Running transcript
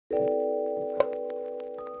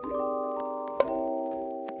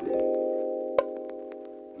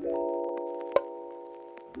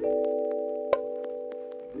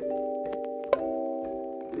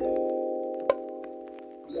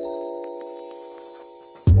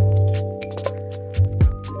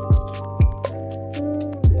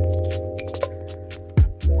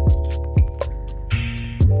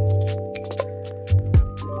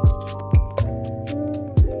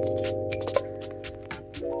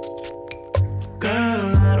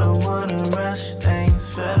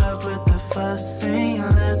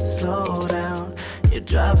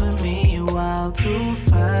driving me wild, too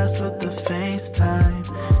fast with the FaceTime.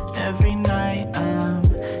 Every night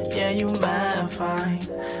yeah, you mad fine,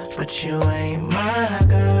 but you ain't my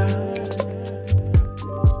girl.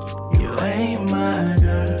 You ain't my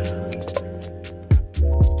girl.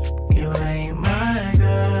 You ain't my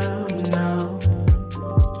girl, no.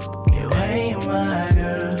 You ain't my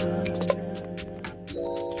girl.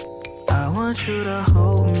 I want you to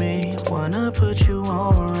hold me, wanna put you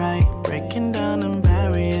on right. Breaking down them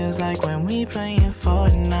barriers like when we playing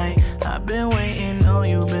Fortnite. I've been waiting on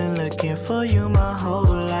you, been looking for you my whole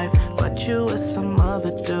life. But you with some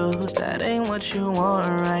other dude, that ain't what you want,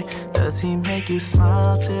 right? Does he make you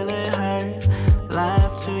smile till it hurt?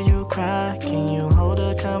 Laugh till you cry? Can you hold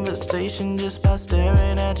a conversation just by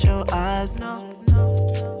staring at your eyes? No.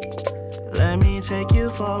 Let me take you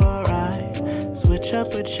for a ride. Switch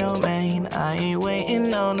up with your main. I ain't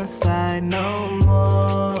waiting on the side no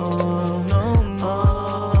more. No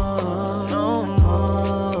more. No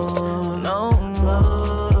more. No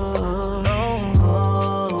more. No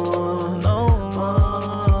more. No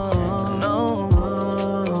more. No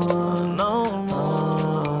more. No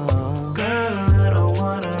more. Girl, I don't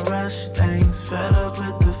wanna rush things. Fed up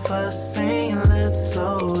with the fussing. Let's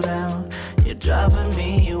slow down. You're driving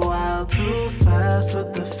me wild, too fast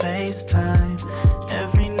with the FaceTime.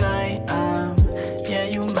 Every night yeah,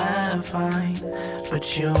 you mad fine,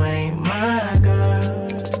 but you ain't my girl.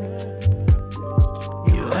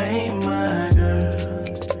 You ain't my girl.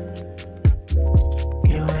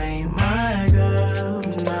 You ain't my girl,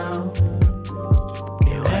 no.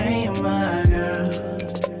 You ain't my girl.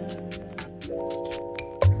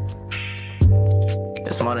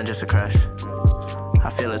 It's more than just a crush. I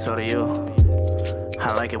feel it, so do you.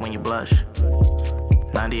 I like it when you blush.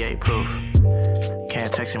 98 proof.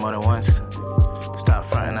 Can't text you more than once. Stop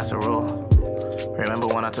fronting, that's a rule. Remember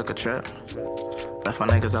when I took a trip? Left my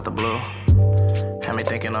niggas out the blue. Had me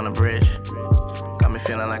thinking on the bridge. Got me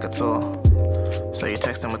feeling like a tool. So you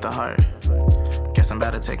texting with the heart. Guess I'm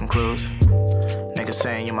bad at taking clues. Niggas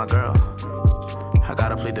saying you my girl. I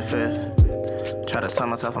gotta plead the fifth. Try to tell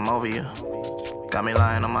myself I'm over you. Got me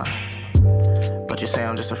lying on my. But you say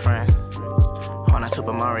I'm just a friend. On that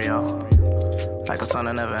Super Mario, like a song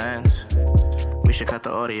that never ends. We should cut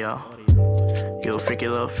the audio. You a freaky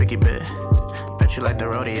little freaky bit. Bet you like the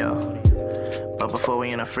rodeo. But before we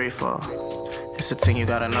in a free fall, it's a thing you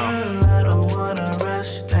gotta know. Girl, I don't wanna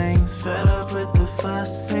rush things. Fed up with the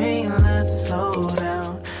fussing. Let's slow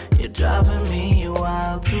down. You're driving me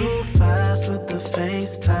wild, too fast with the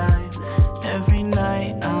FaceTime. Every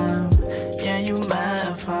night yeah, you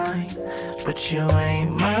mad fine, but you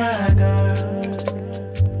ain't my